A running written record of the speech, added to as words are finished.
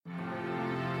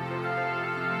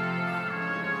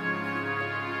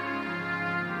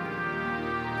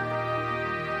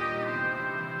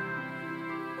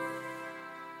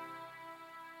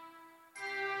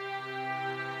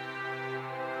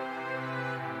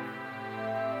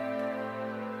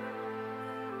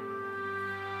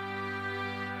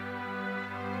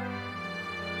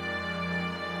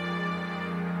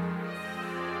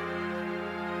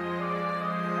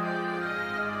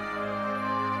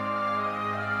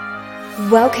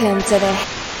Welcome to the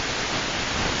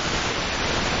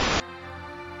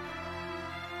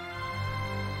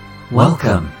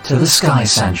Welcome to the Sky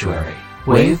Sanctuary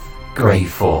with Grey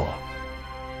 4.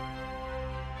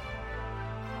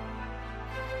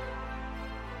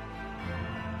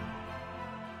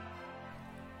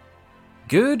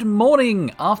 Good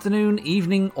morning, afternoon,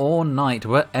 evening or night,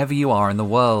 wherever you are in the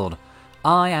world.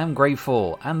 I am Grey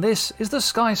 4 and this is the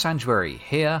Sky Sanctuary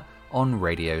here on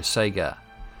Radio SEGA.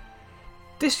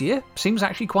 This year seems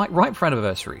actually quite ripe for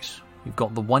anniversaries. We've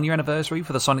got the 1 year anniversary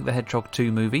for the Sonic the Hedgehog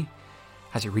 2 movie.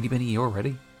 Has it really been a year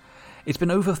already? It's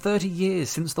been over 30 years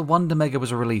since the Wonder Mega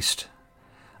was released.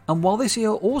 And while this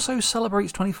year also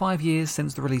celebrates 25 years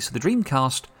since the release of the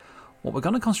Dreamcast, what we're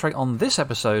going to concentrate on this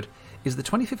episode is the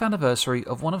 25th anniversary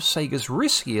of one of Sega's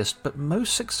riskiest but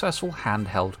most successful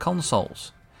handheld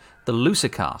consoles, the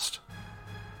Lucicast.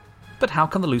 But how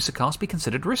can the Lucicast be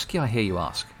considered risky, I hear you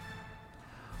ask?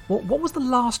 Well, what was the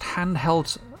last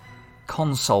handheld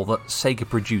console that Sega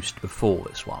produced before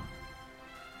this one?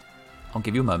 I'll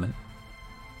give you a moment.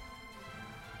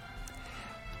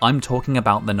 I'm talking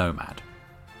about the Nomad.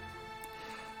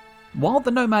 While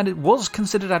the Nomad was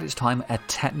considered at its time a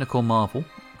technical marvel,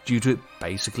 due to it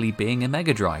basically being a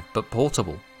Mega Drive, but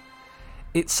portable,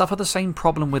 it suffered the same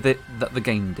problem with it that the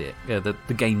Game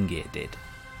Gear did.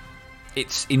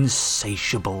 Its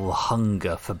insatiable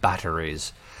hunger for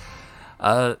batteries.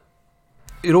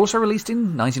 It also released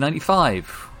in 1995,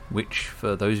 which,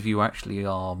 for those of you who actually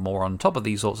are more on top of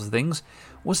these sorts of things,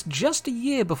 was just a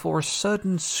year before a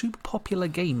certain super popular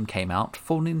game came out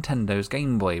for Nintendo's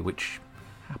Game Boy, which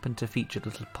happened to feature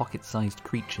little pocket-sized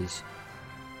creatures.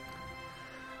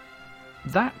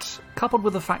 That, coupled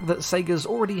with the fact that Sega's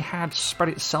already had spread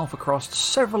itself across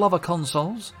several other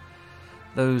consoles,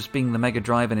 those being the Mega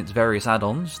Drive and its various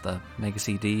add-ons, the Mega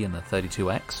CD and the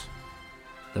 32X.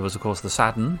 There was of course the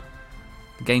Saturn,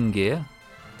 the Game Gear,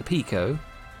 the Pico,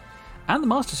 and the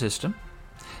Master System.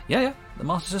 The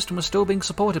Master System was still being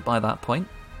supported by that point,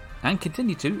 and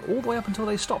continued to all the way up until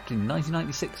they stopped in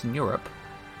 1996 in Europe.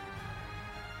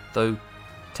 Though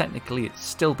technically it's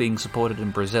still being supported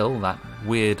in Brazil, that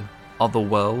weird other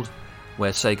world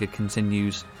where Sega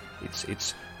continues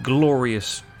its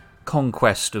glorious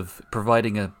conquest of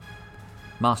providing a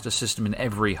Master System in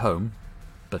every home,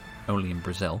 but only in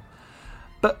Brazil.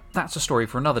 But that's a story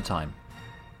for another time.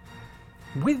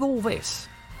 With all this,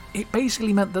 it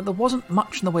basically meant that there wasn't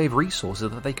much in the way of resources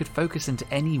that they could focus into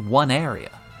any one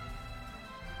area.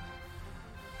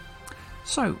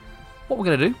 So, what we're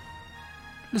going to do,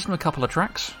 listen to a couple of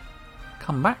tracks,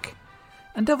 come back,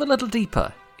 and delve a little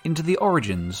deeper into the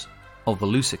origins of the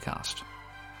Lucicast.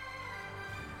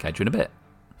 Catch you in a bit.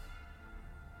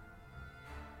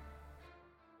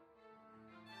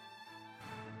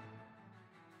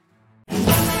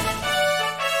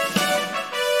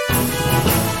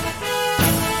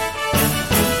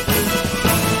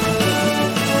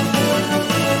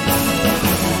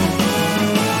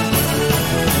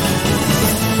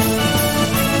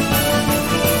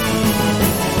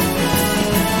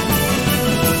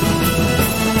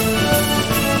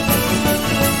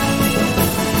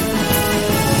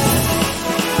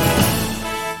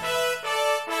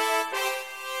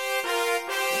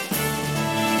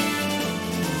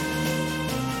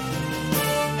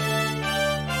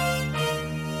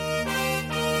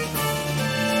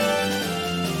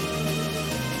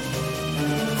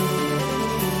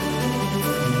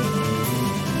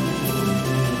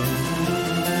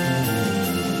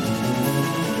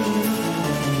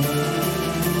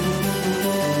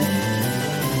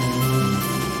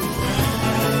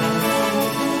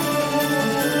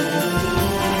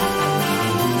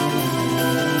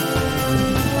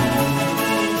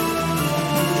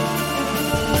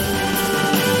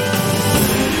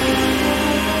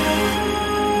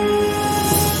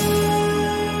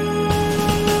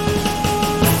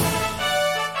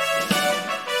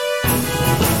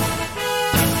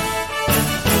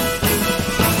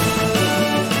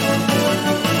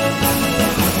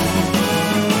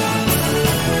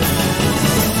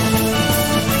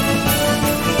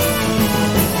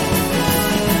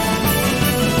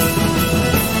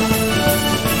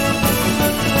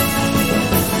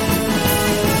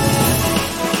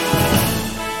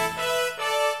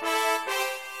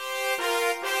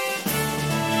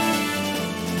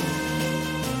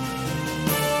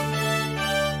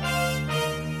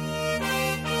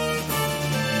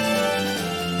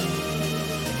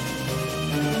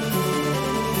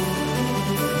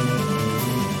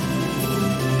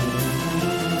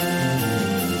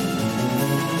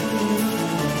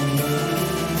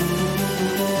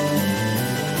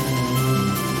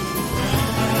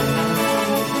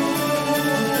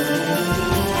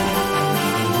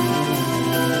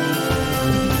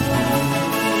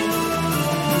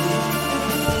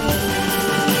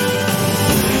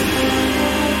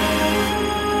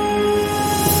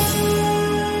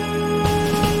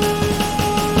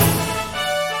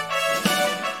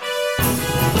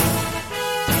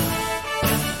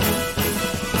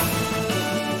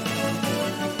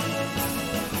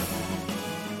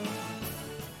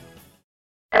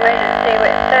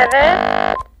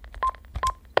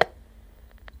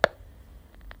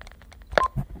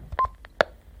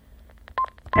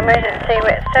 Emergency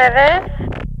with service.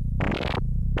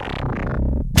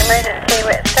 Emergency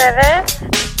with service.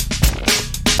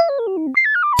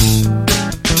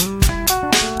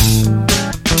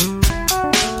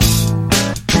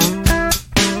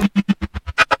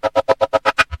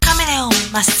 Chameleon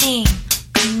machine,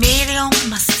 chameleon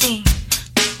machine,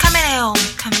 chameleon,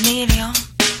 chameleon.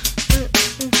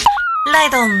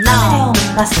 Light on now,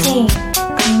 machine,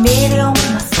 chameleon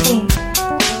machine,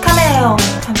 chameleon,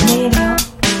 chameleon.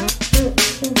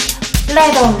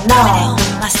 Light on now,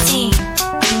 machine,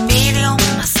 chameleon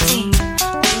machine,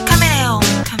 chameleon,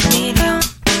 chameleon.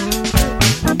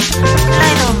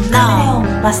 Light on now,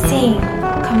 machine,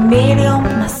 chameleon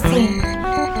machine,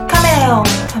 chameleon,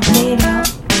 chameleon.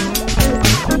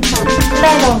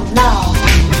 Light on now.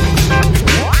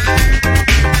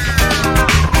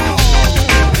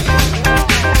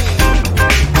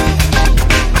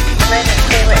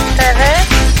 Emergency with service.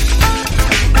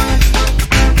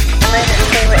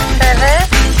 Emergency with service.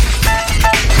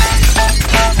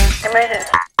 Emergency.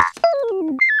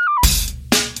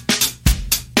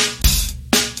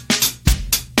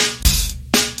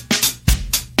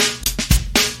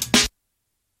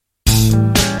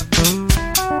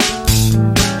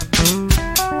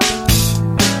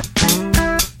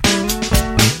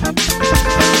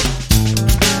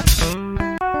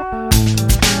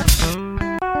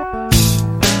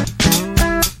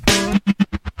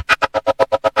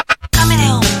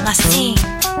 Machine,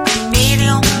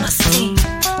 chameleon machine,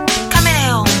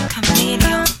 chameleon,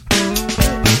 chameleon.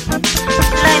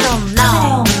 Light on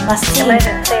now, machine,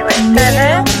 Emergency with chameleon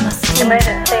service. machine,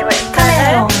 Emergency with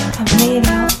chameleon, service.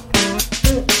 chameleon.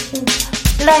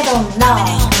 Light on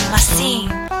now, machine,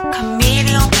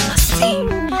 chameleon machine,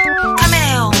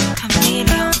 chameleon,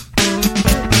 chameleon.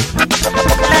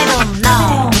 Light on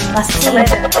now, machine,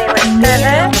 Emergency with chameleon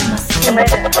service. machine,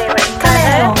 Emergency with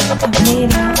chameleon, service. chameleon.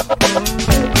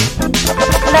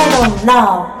 Light on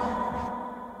now.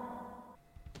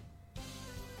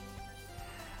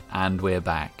 And we're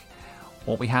back.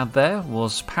 What we had there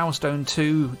was Power Stone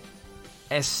 2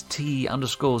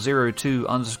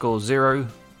 ST_02_0.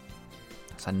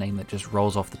 That's a name that just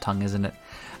rolls off the tongue, isn't it?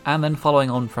 And then following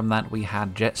on from that, we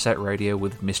had Jet Set Radio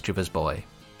with Mischievous Boy.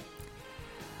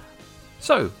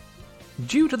 So,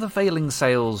 due to the failing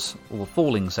sales, or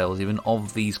falling sales even,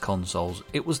 of these consoles,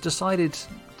 it was decided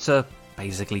to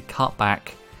basically cut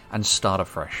back and start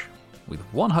afresh with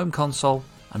one home console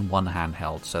and one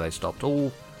handheld. So they stopped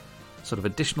all sort of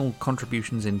additional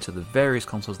contributions into the various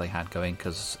consoles they had going,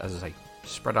 because, as I say,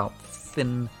 spread out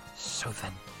thin, so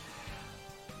thin.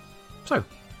 So,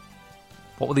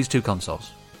 what were these two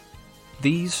consoles?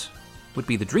 These would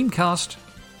be the Dreamcast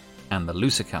and the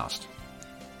Lucicast.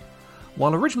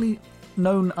 While originally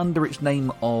known under its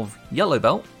name of Yellow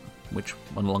Belt, which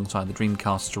went alongside the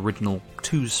Dreamcast's original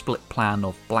two-split plan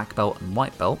of Black Belt and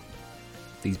White Belt,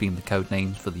 these being the code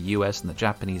names for the US and the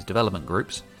Japanese development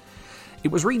groups,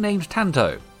 it was renamed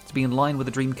Tanto to be in line with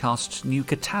the Dreamcast's new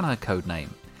Katana codename,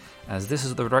 as this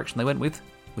is the direction they went with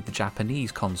the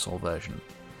Japanese console version.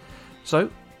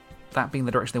 So, that being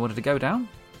the direction they wanted to go down,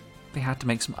 they had to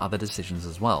make some other decisions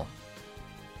as well.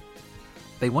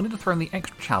 They wanted to throw in the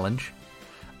extra challenge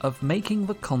of making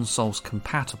the consoles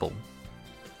compatible.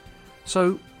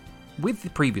 So, with the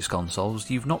previous consoles,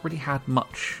 you've not really had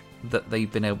much that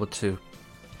they've been able to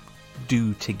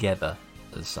do together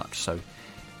as such. So,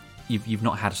 you've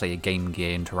not had, say, a Game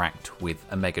Gear interact with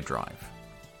a Mega Drive.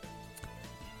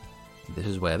 This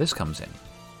is where this comes in.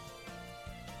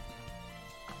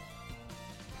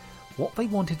 What they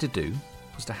wanted to do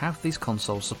was to have these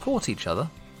consoles support each other,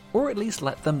 or at least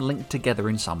let them link together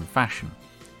in some fashion.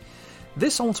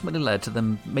 This ultimately led to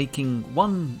them making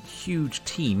one huge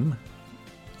team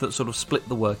that sort of split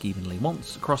the work evenly,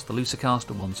 once across the Lucicast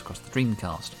and once across the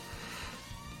Dreamcast.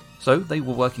 So they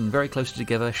were working very closely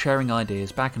together, sharing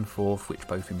ideas back and forth, which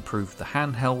both improved the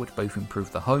handheld, which both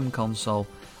improved the home console,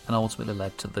 and ultimately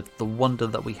led to the wonder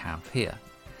that we have here.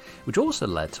 Which also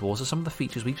led to some of the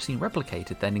features we've seen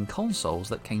replicated then in consoles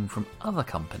that came from other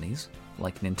companies,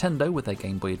 like Nintendo with their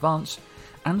Game Boy Advance,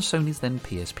 and Sony's then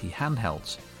PSP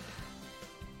handhelds.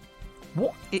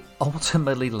 What it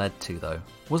ultimately led to, though,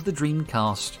 was the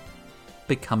Dreamcast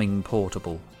becoming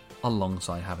portable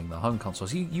alongside having the home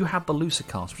consoles. You had the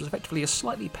Lucicast, which is effectively a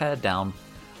slightly pared down,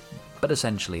 but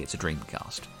essentially it's a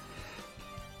Dreamcast.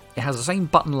 It has the same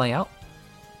button layout,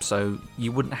 so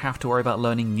you wouldn't have to worry about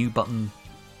learning new button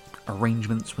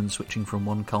arrangements when switching from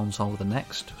one console to the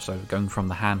next, so going from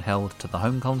the handheld to the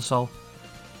home console.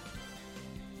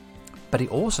 But it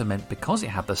also meant, because it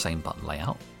had the same button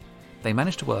layout, they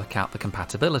managed to work out the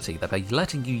compatibility, that by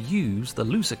letting you use the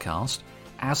Lucicast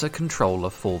as a controller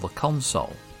for the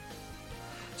console.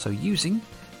 So using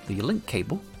the link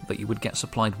cable that you would get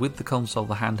supplied with the console,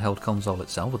 the handheld console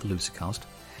itself, with the Lucicast,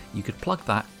 you could plug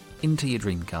that into your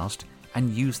Dreamcast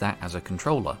and use that as a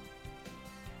controller.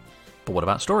 But what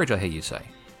about storage, I hear you say?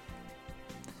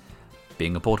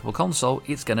 Being a portable console,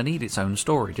 it's going to need its own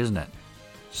storage, isn't it?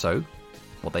 So,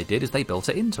 what they did is they built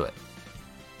it into it.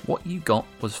 What you got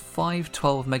was 5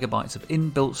 12 megabytes of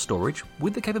inbuilt storage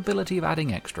with the capability of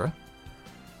adding extra,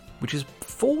 which is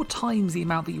 4 times the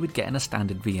amount that you would get in a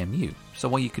standard VMU. So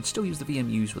while you could still use the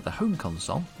VMUs with the home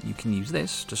console, you can use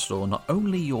this to store not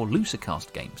only your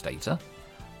Lucicast games data,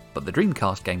 but the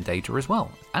Dreamcast game data as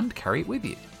well, and carry it with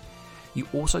you. You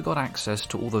also got access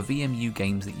to all the VMU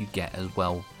games that you get as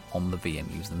well on the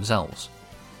VMUs themselves.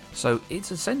 So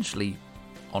it's essentially,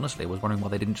 honestly, I was wondering why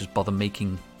they didn't just bother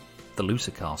making the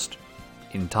Lucicast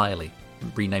entirely,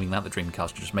 renaming that the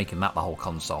Dreamcast, just making that the whole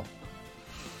console.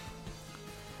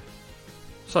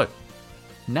 So,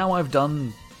 now I've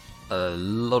done a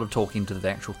lot of talking to the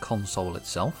actual console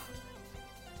itself,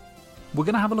 we're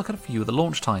going to have a look at a few of the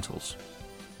launch titles.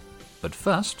 But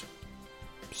first,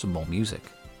 some more music.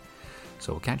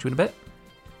 So we'll catch you in a bit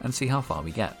and see how far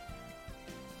we get.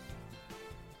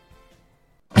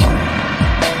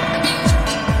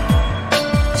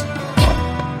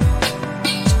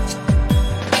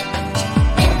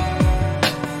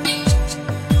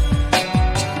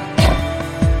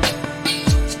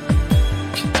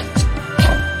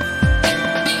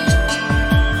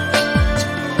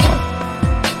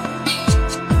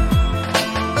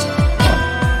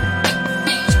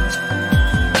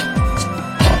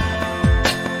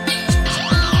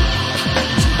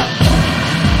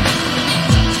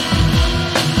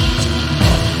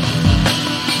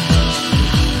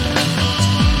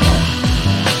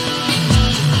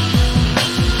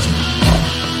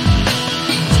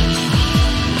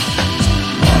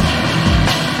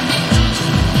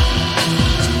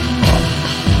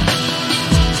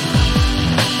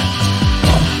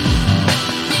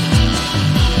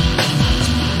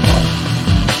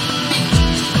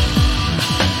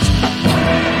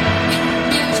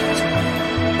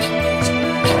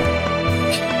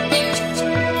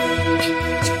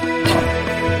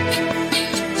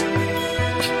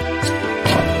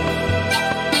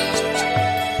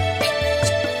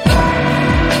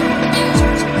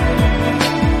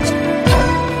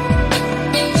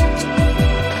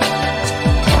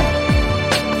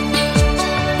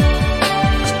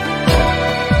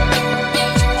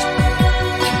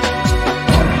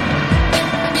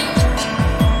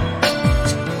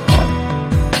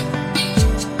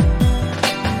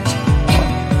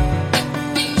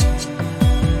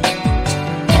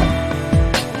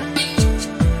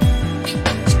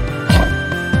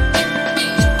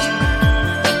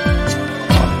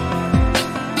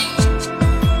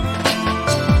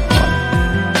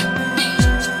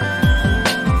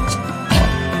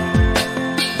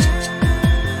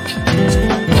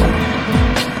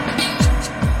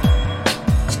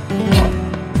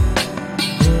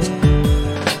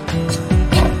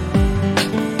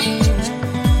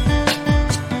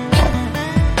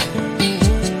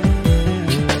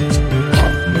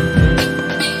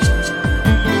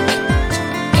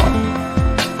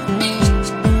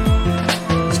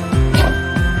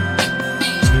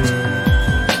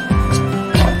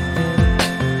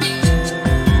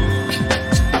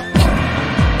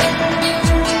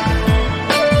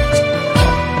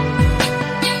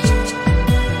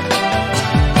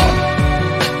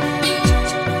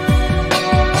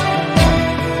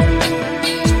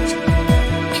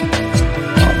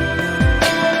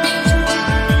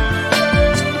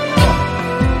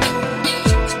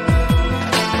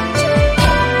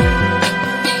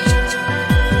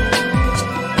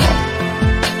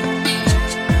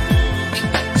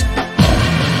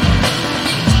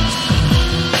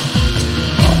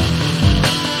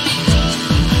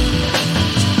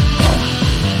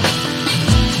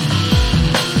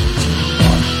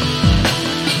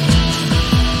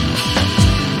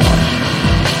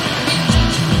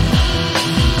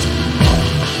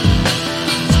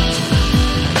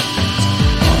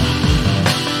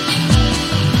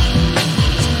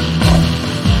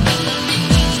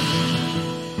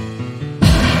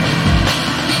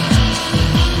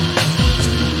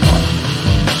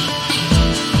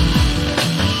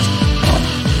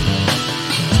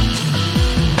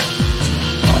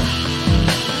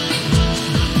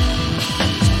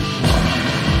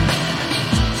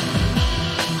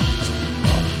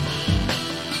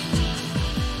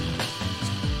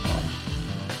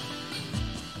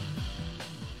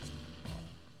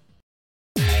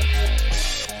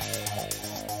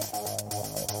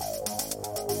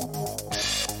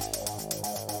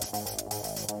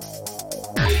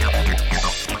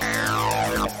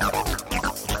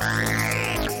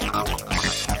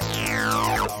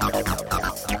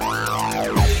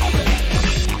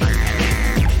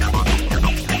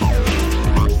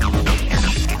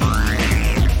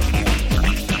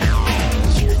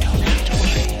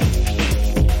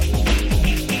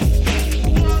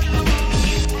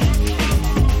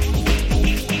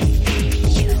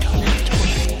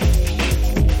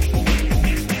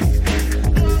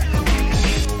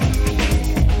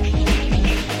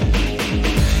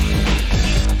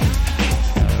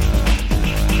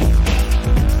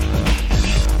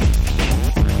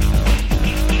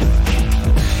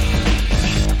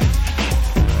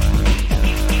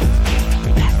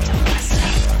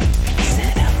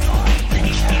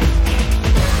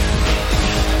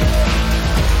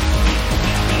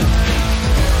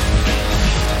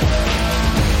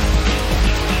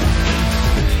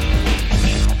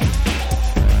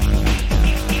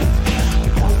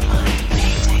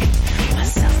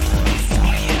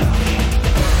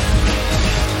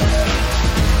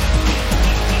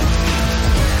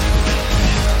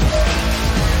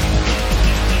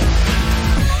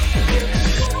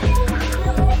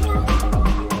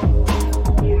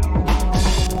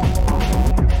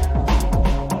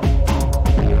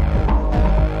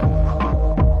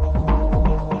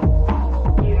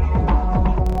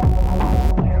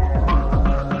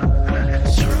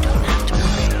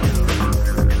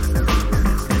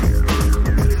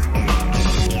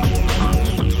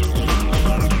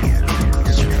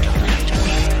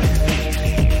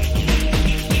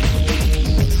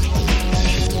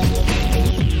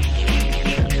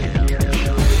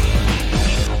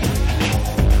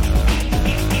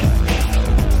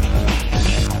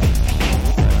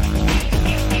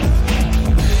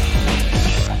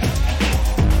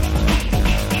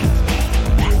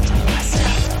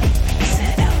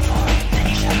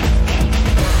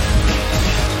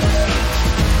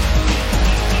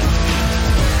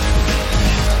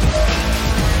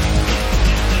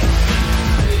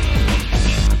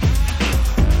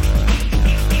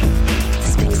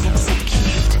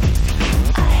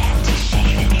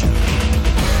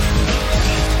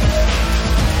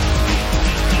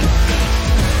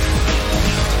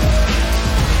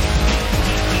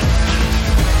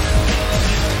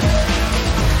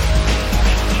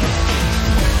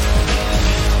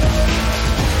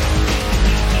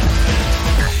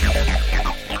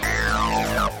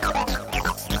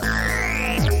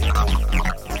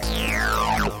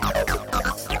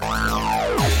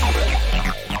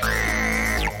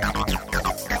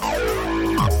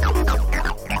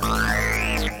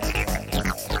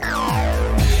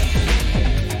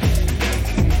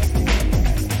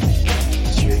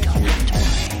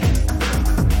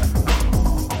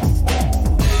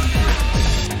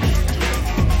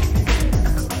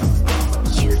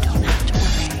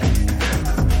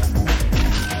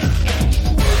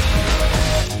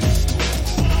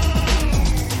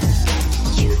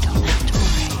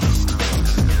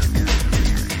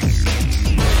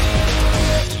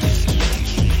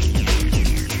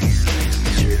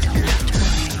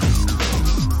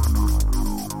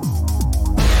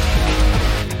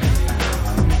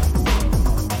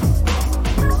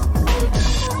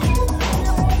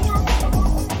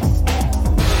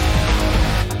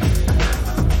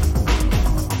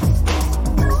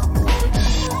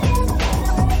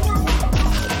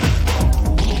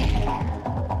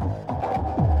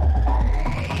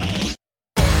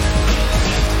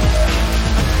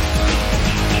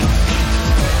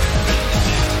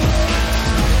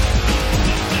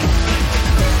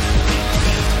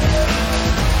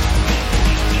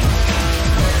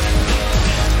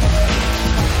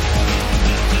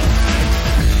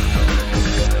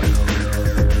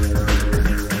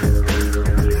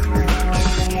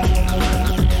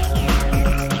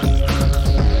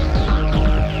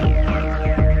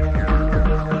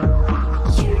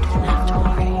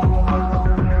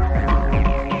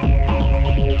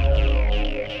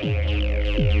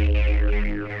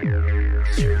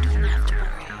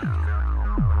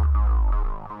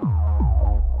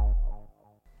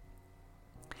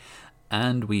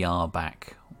 And we are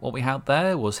back. What we had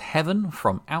there was Heaven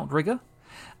from Outrigger,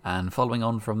 and following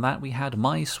on from that we had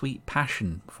My Sweet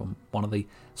Passion from one of the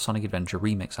Sonic Adventure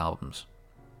remix albums.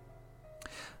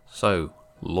 So,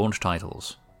 launch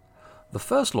titles. The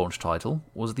first launch title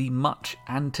was the much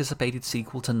anticipated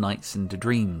sequel to Nights into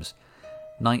Dreams,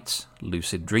 Nights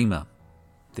Lucid Dreamer.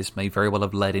 This may very well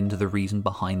have led into the reason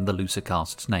behind the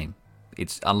Lucicast's name.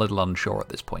 It's a little unsure at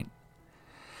this point.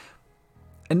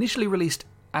 Initially released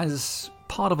as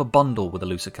part of a bundle with the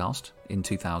Lucicast in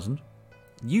 2000,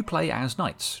 you play as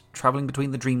knights, travelling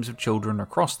between the dreams of children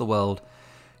across the world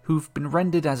who've been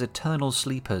rendered as eternal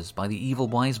sleepers by the evil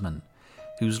wise man,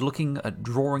 who's looking at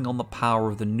drawing on the power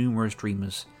of the numerous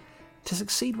dreamers to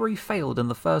succeed where he failed in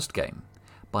the first game,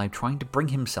 by trying to bring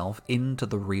himself into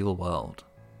the real world.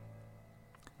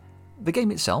 The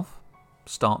game itself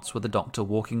starts with the doctor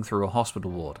walking through a hospital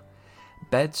ward,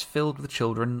 beds filled with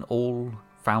children all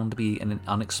found to be in an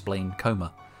unexplained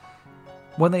coma.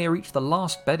 When they reach the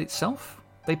last bed itself,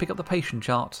 they pick up the patient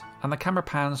chart and the camera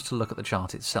pans to look at the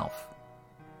chart itself.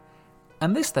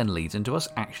 And this then leads into us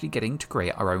actually getting to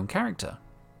create our own character.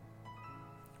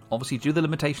 Obviously, due to the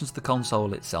limitations of the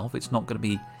console itself, it's not going to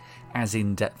be as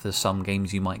in-depth as some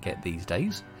games you might get these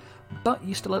days, but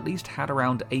you still at least had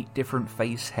around 8 different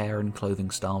face, hair and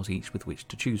clothing styles each with which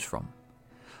to choose from.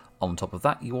 On top of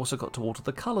that, you also got to alter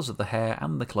the colours of the hair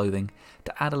and the clothing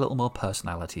to add a little more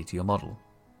personality to your model.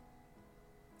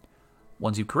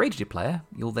 Once you've created your player,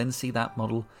 you'll then see that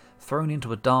model thrown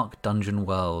into a dark dungeon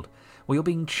world where you're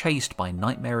being chased by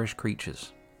nightmarish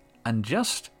creatures. And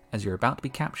just as you're about to be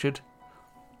captured,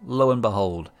 lo and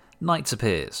behold, Knights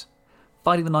appears,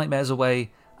 fighting the nightmares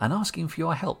away and asking for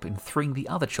your help in freeing the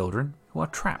other children who are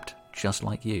trapped just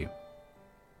like you.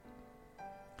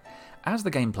 As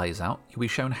the game plays out, you'll be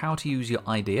shown how to use your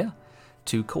idea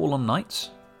to call on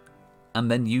knights, and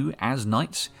then you, as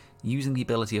knights, using the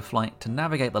ability of flight to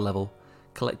navigate the level,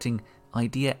 collecting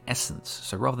idea essence.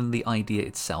 So rather than the idea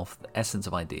itself, the essence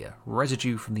of idea,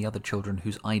 residue from the other children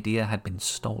whose idea had been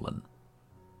stolen.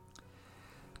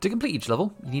 To complete each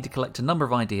level, you need to collect a number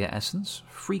of idea essence,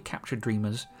 free captured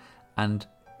dreamers, and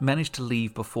manage to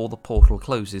leave before the portal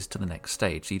closes to the next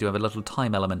stage, so you do have a little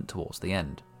time element towards the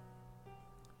end.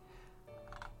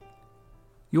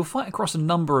 You'll fight across a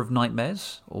number of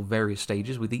nightmares, or various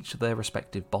stages, with each of their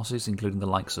respective bosses, including the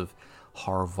likes of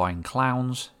horrifying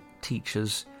clowns,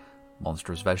 teachers,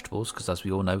 monstrous vegetables, because as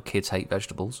we all know, kids hate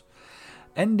vegetables,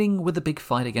 ending with a big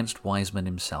fight against Wiseman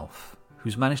himself,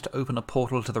 who's managed to open a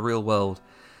portal to the real world,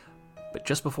 but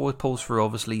just before it pulls through,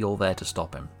 obviously you're there to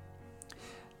stop him.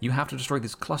 You have to destroy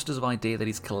these clusters of idea that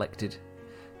he's collected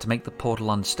to make the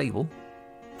portal unstable,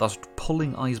 thus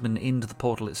pulling Eisman into the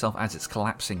portal itself as it's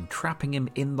collapsing, trapping him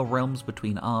in the realms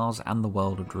between ours and the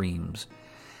world of dreams,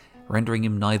 rendering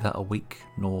him neither awake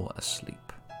nor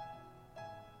asleep.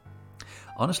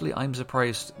 Honestly, I'm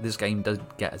surprised this game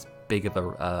doesn't get as big of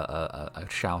a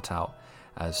shout out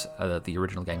as the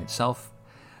original game itself.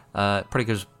 Probably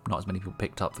because not as many people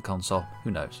picked up the console, who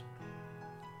knows.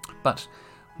 But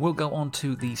we'll go on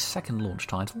to the second launch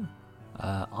title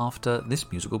after this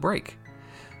musical break.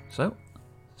 So,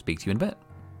 speak to you in a bit.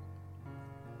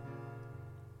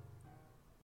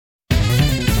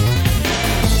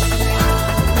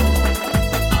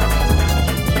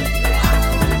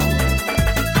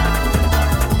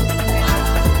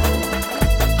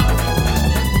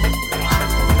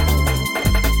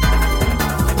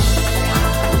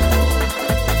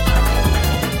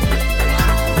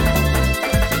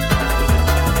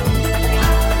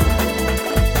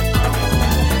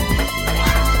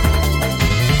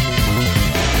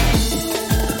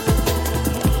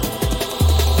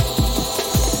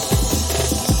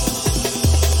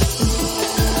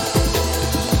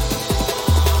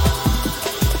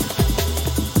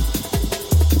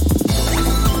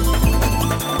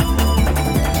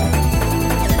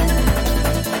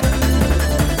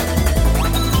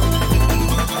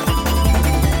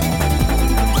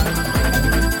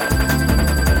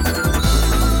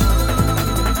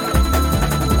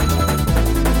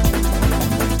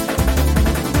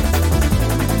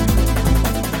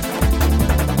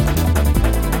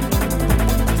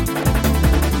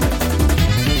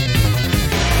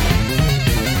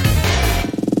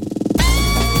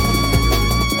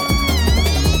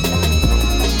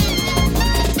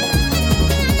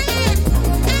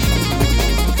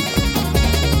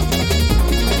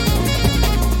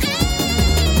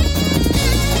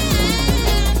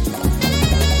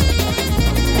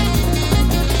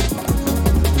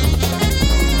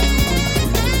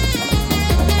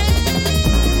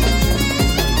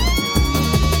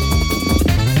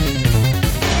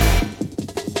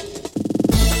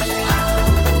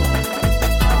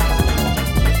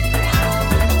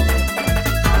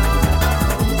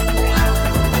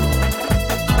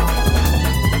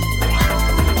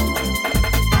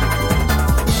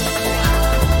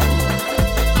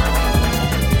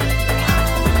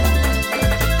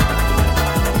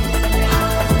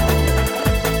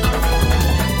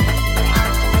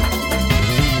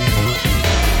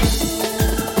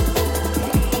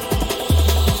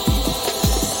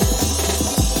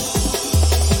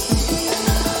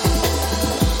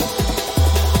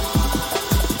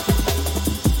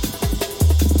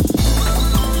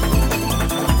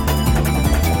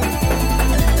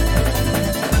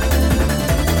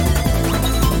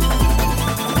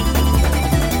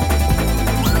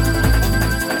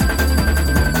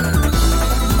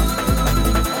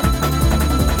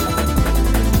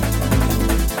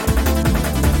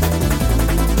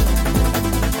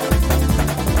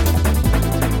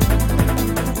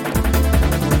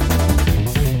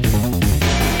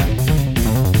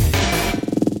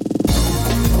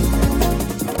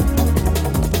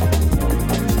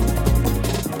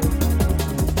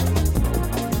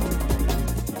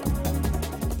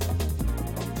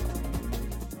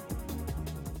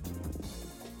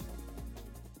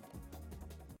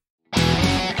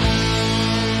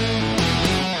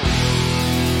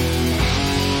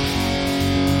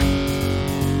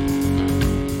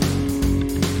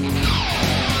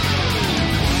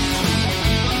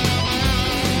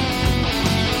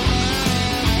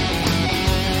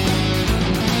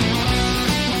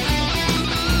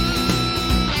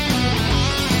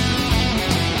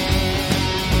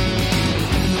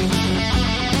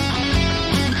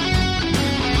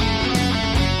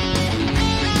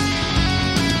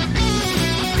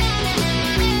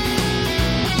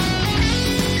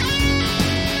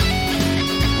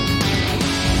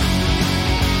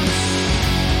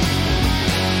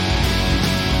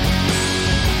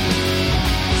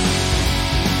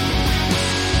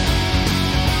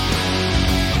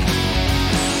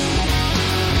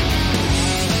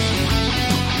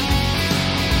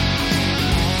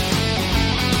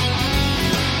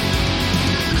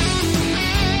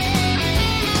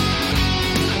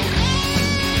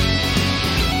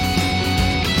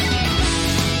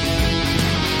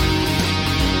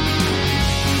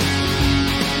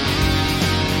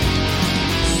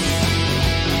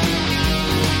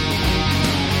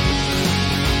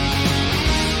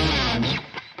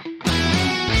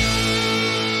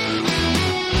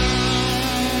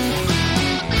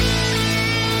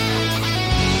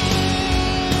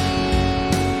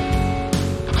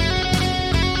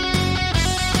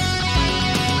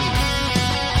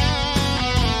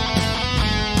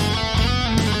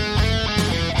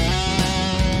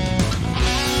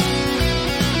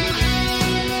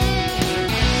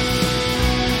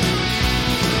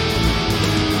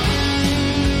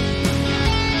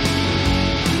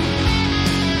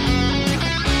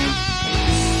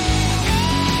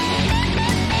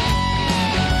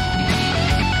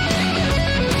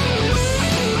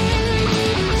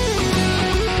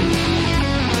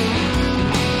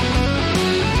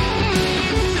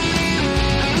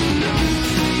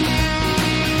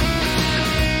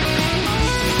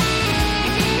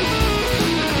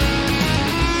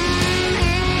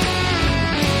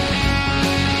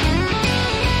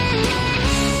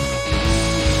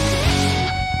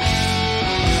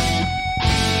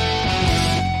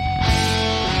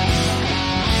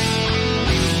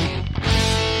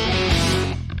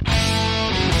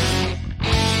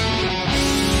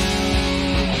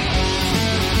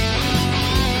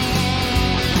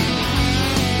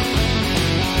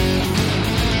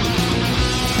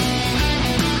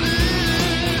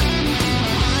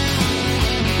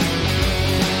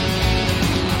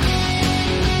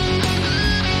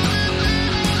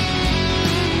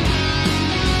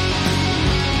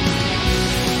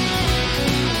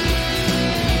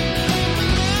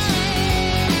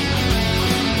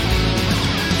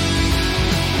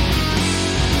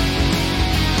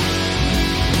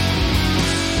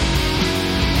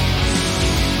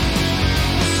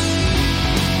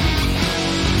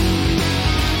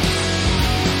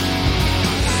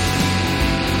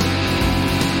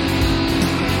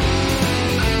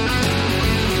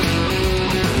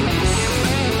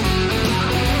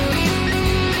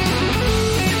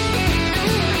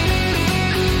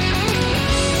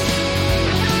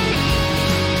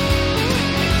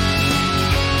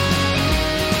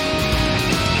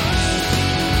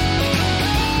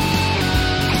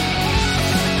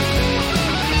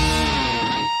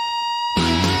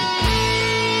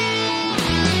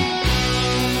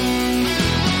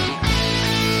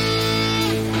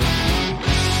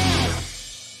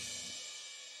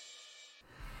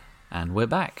 we're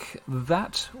back.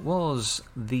 That was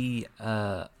the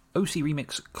OC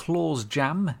Remix Claws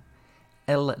Jam,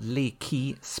 El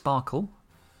Leki Sparkle.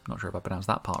 Not sure if I pronounced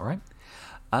that part right.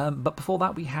 But before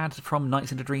that we had from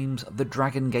Nights into Dreams, The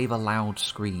Dragon Gave a Loud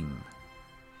Scream.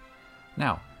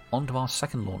 Now, on to our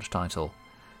second launch title.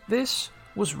 This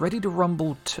was Ready to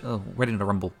Rumble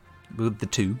with the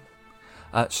 2,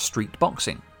 Street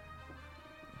Boxing.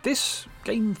 This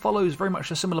game follows very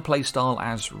much a similar playstyle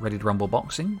as Ready to Rumble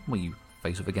Boxing, where you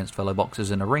face off against fellow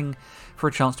boxers in a ring for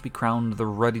a chance to be crowned the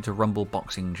Ready to Rumble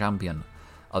Boxing Champion.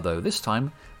 Although this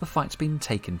time, the fight's been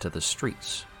taken to the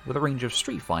streets, with a range of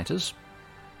street fighters,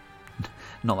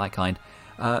 not that kind,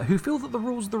 who feel that the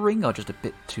rules of the ring are just a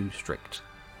bit too strict.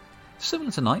 Similar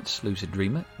to Knight's Lucid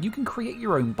Dreamer, you can create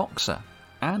your own boxer,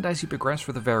 and as you progress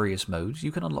through the various modes,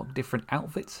 you can unlock different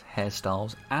outfits,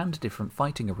 hairstyles, and different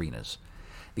fighting arenas.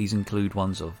 These include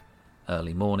ones of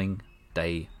early morning,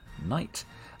 day, night,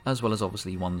 as well as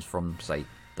obviously ones from, say,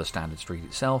 the standard street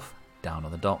itself, down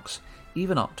on the docks,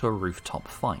 even up to a rooftop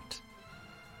fight.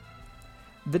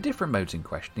 The different modes in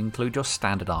question include your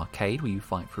standard arcade, where you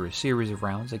fight through a series of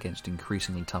rounds against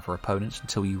increasingly tougher opponents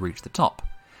until you reach the top,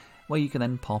 where you can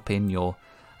then pop in your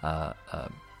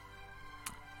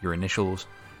initials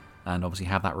and obviously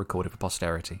have that recorded for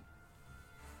posterity.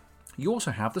 You also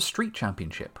have the Street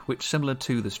Championship, which, similar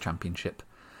to this championship,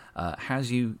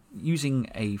 has you using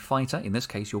a fighter, in this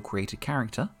case your created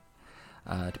character,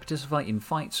 to participate in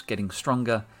fights, getting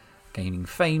stronger, gaining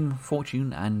fame,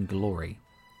 fortune, and glory.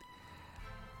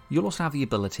 You'll also have the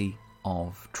ability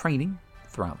of training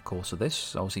throughout the course of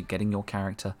this, obviously getting your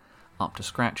character up to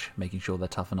scratch, making sure they're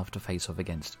tough enough to face off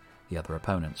against the other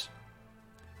opponents.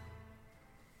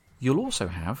 You'll also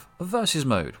have a versus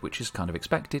mode, which is kind of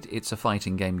expected. It's a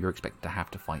fighting game. You're expected to have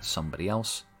to fight somebody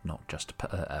else, not just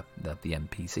the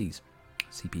NPCs,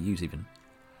 CPUs even.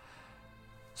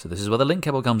 So this is where the link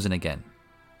cable comes in again.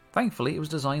 Thankfully, it was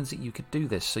designed that you could do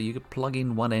this, so you could plug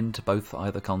in one end to both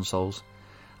either consoles,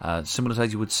 similar to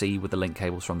as you would see with the link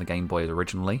cables from the Game Boy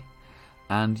originally,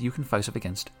 and you can face off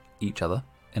against each other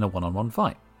in a one-on-one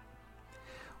fight.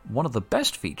 One of the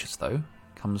best features, though,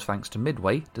 comes thanks to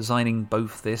Midway designing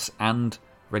both this and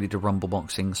Ready to Rumble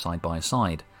Boxing side by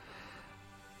side.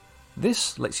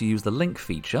 This lets you use the link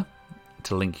feature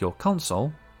to link your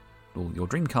console, or your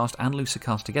Dreamcast and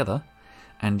Lucidcast together,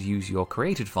 and use your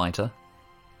created fighter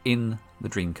in the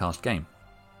Dreamcast game.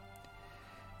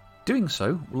 Doing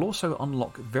so will also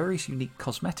unlock various unique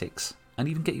cosmetics and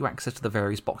even get you access to the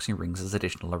various boxing rings as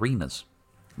additional arenas.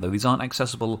 Though these aren't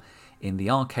accessible in the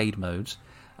arcade modes,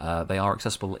 they are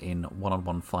accessible in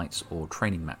one-on-one fights or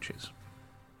training matches.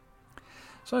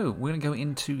 So, we're going to go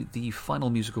into the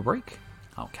final musical break.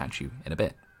 I'll catch you in a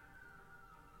bit.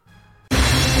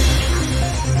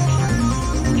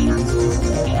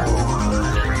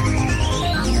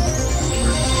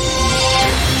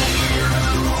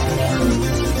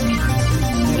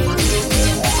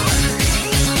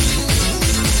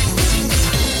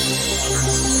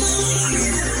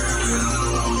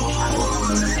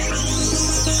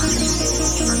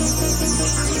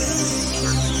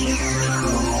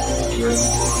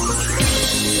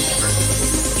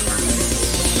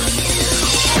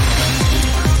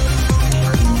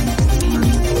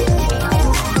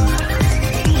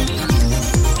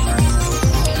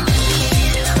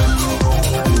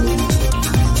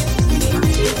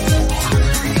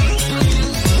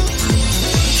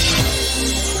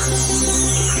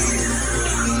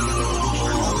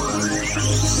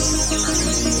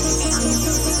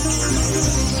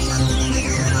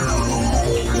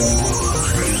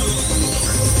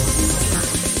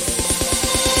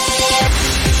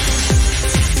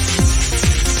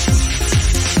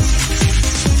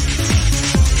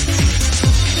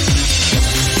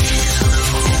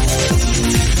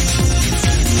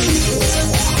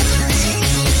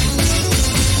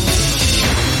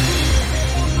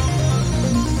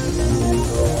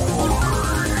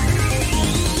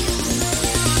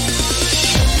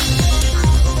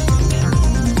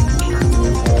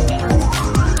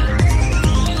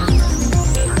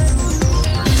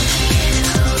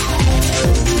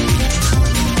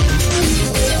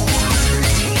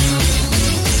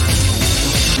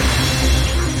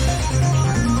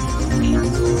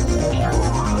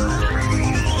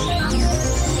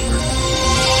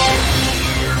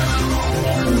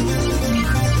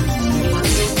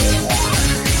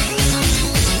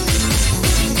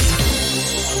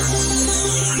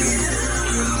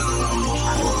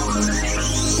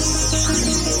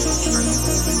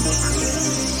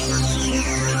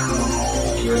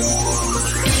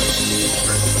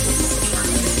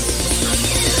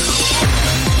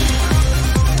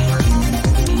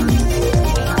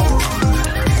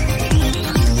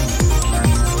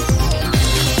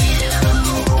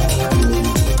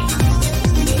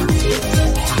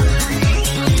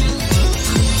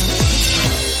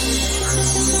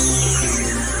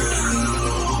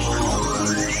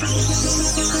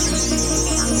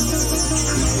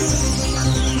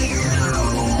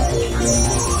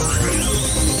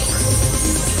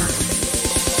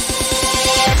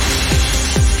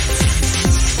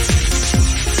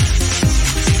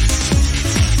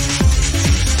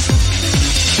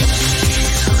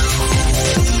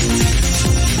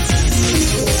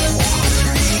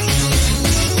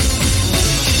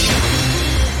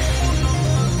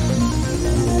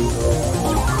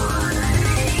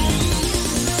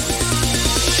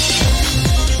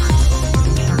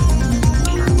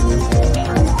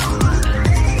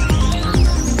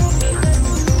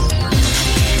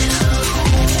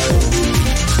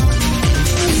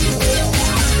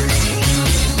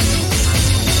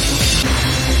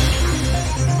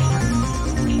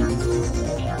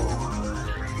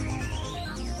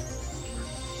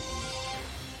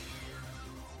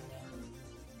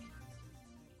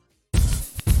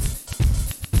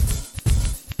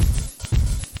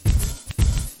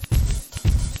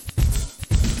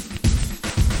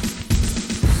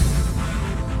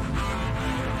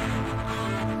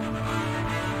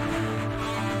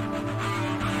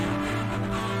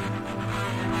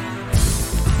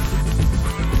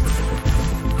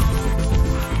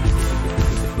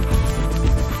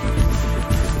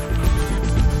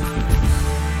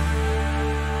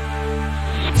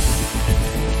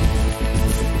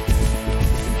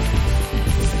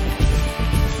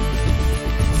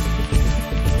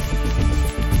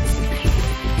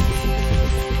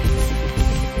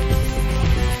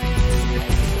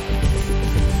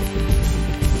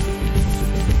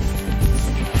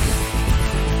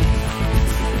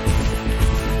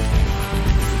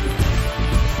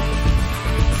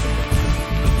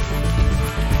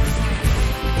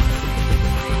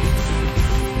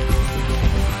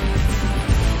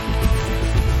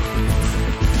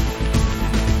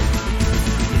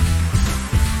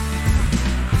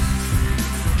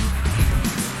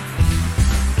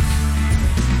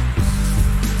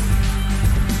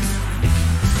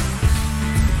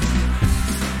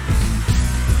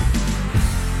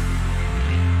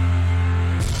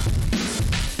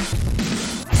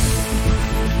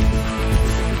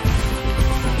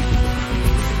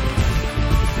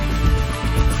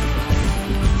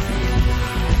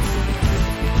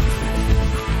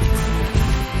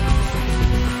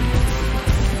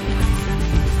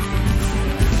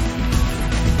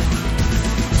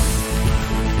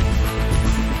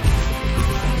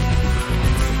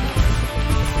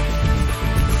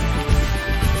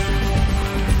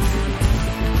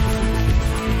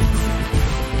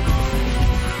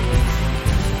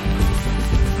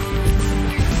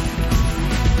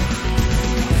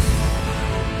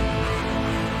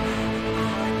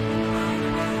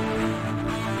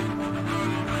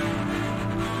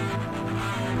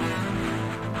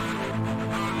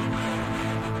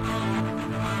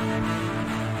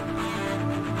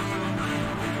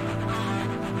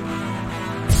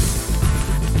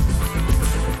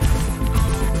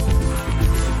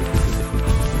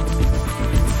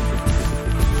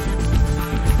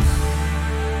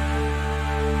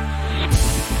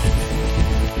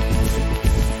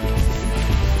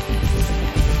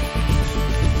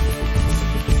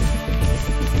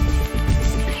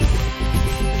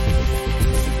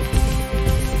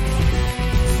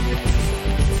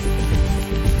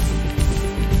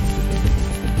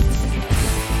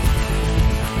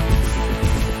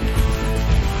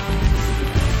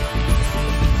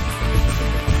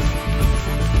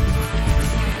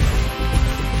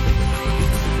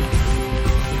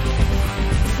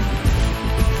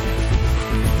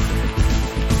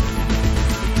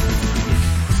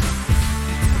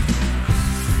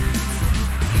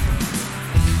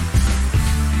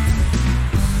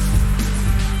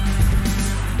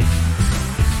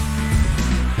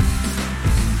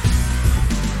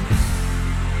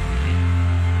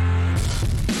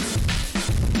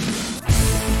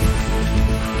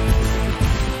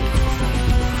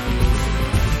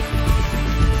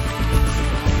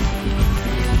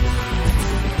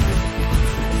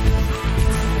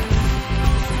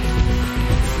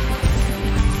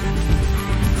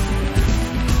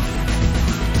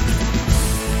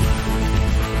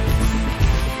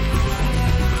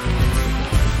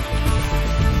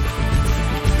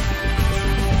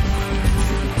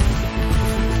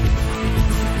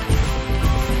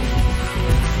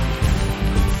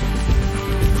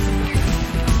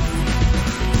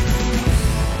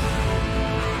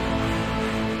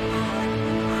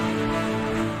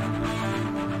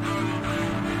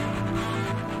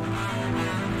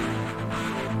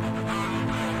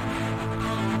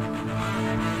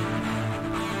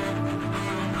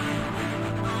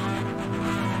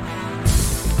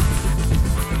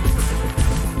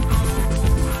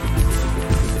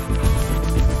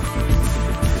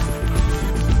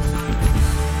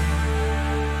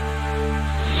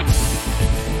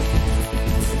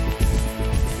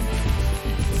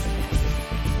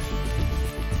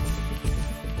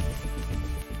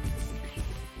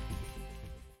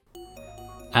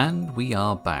 And we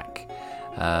are back.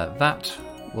 That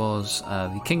was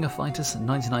the King of Fighters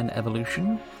 99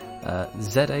 Evolution,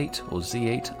 Z8 or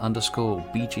Z8 underscore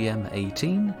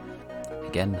BGM18.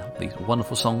 Again, these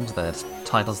wonderful songs, they're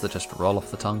titles that just roll off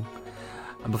the tongue.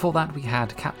 And before that we had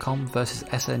Capcom vs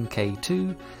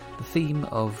SNK2, the theme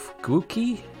of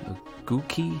Goku,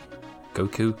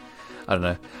 I don't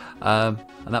know,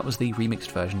 and that was the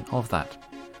remixed version of that.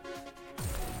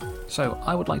 So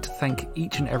I would like to thank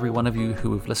each and every one of you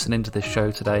who have listened into this show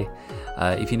today,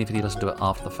 even if you listen to it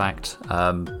after the fact.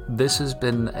 This has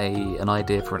been an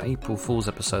idea for an April Fool's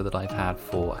episode that I've had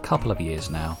for a couple of years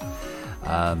now,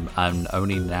 and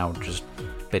only now just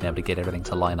been able to get everything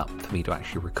to line up for me to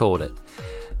actually record it.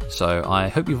 So I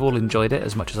hope you've all enjoyed it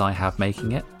as much as I have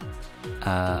making it.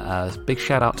 A big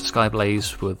shout out to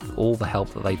Skyblaze with all the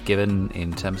help that they've given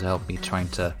in terms of helping me trying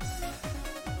to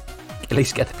at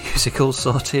least get the music all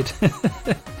sorted.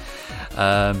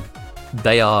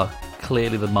 They are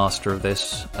clearly the master of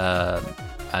this,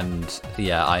 and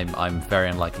yeah, I'm very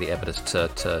unlikely ever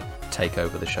to take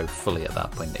over the show fully at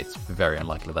that point. It's very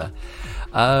unlikely there.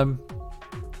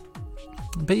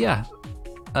 But yeah,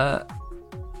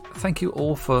 thank you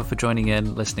all for joining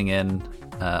in, listening in.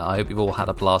 I hope you've all had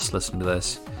a blast listening to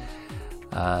this.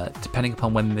 Depending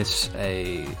upon when this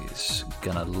is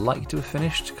gonna like to have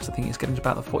finished, because I think it's getting to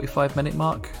about the 45-minute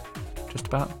mark, just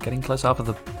about getting close after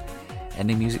the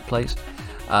ending music plays.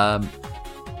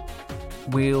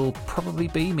 We'll probably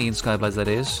be, me and Skyblaze that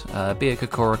is, be at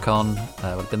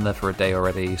KokoroCon. We've been there for a day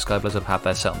already. Skyblaze have had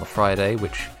their set on the Friday,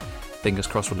 which fingers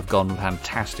crossed will have gone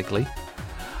fantastically.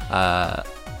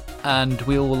 And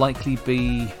we'll likely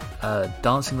be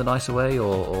dancing the night away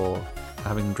or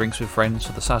having drinks with friends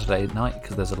for the Saturday night,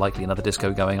 because there's likely another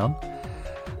disco going on.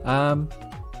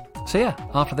 So yeah,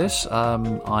 after this,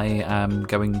 I am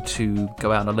going to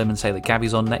go out on a limb and say that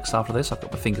Gabby's on next after this. I've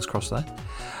got my fingers crossed there.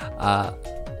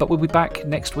 But we'll be back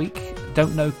next week.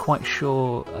 Don't know quite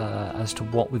sure as to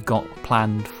what we've got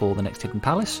planned for the next Hidden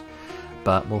Palace,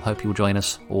 but we'll hope you'll join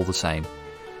us all the same.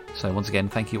 So once again,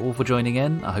 thank you all for joining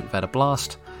in. I hope you've had a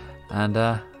blast. And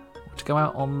to go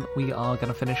out on, we are going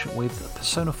to finish with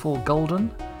Persona 4 Golden,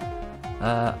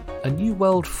 a New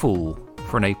World Fool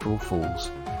for an April Fool's.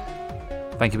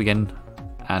 Thank you again,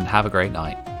 and have a great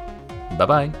night.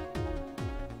 Bye-bye.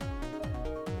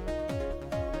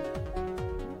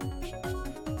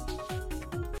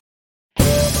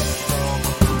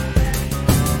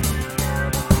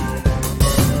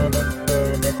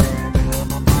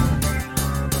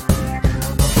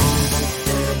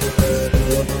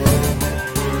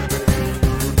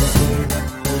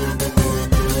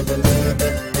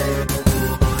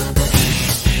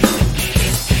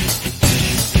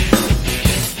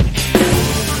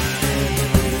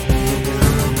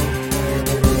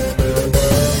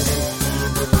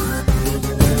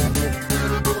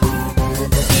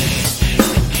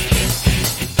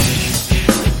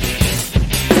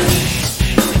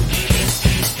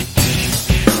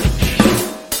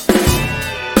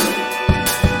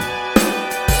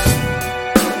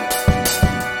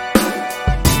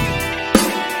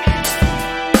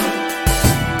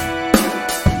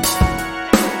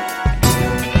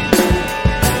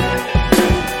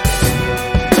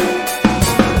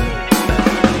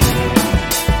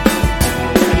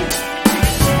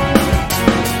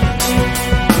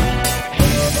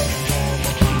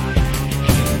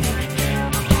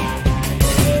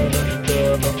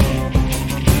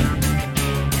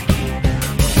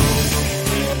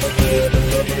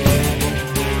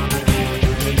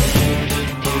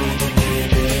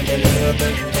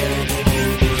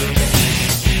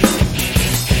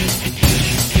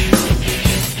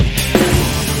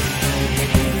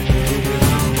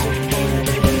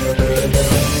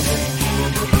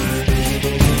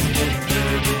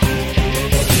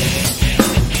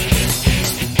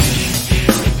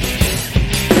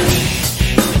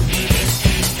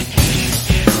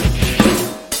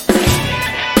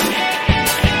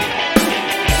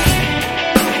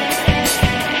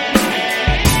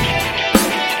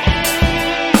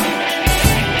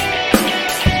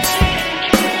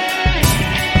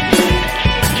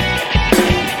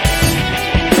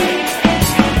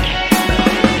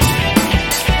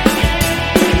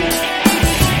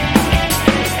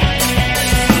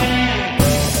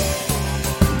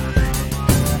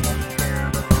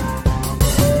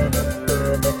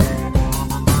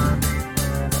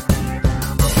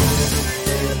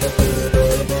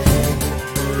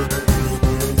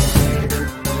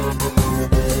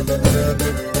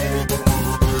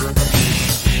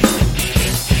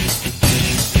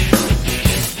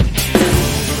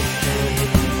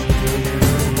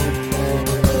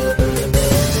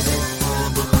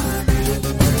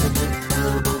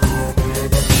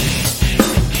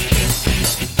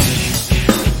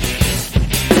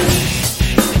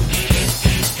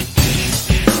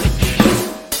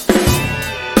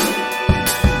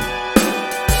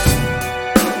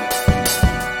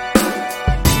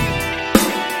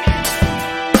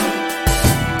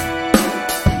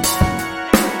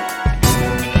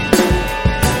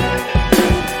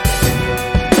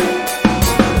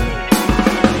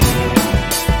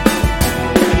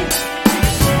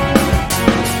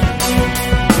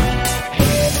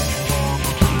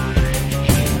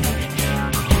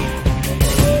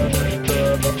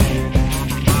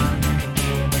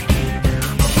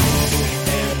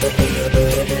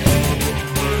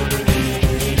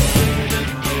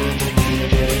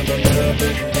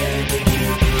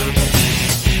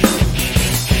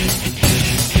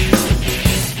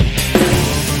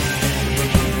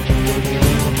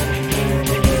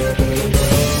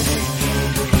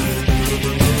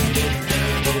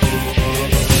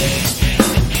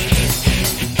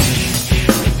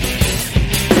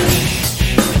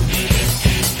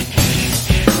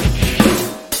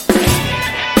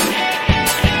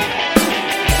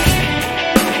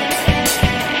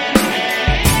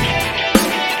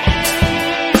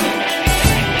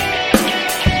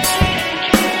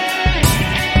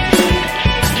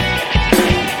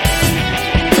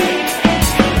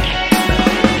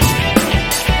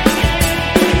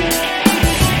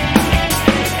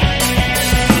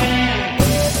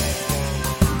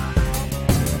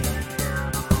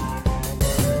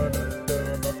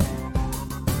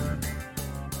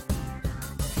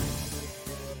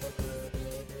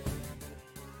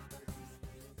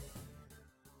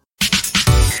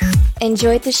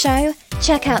 Enjoyed the show?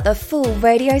 Check out the full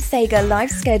Radio Sega live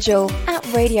schedule at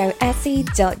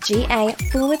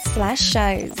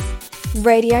radiose.ga/shows.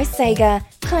 Radio Sega,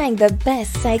 playing the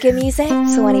best Sega music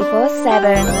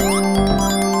 24/7.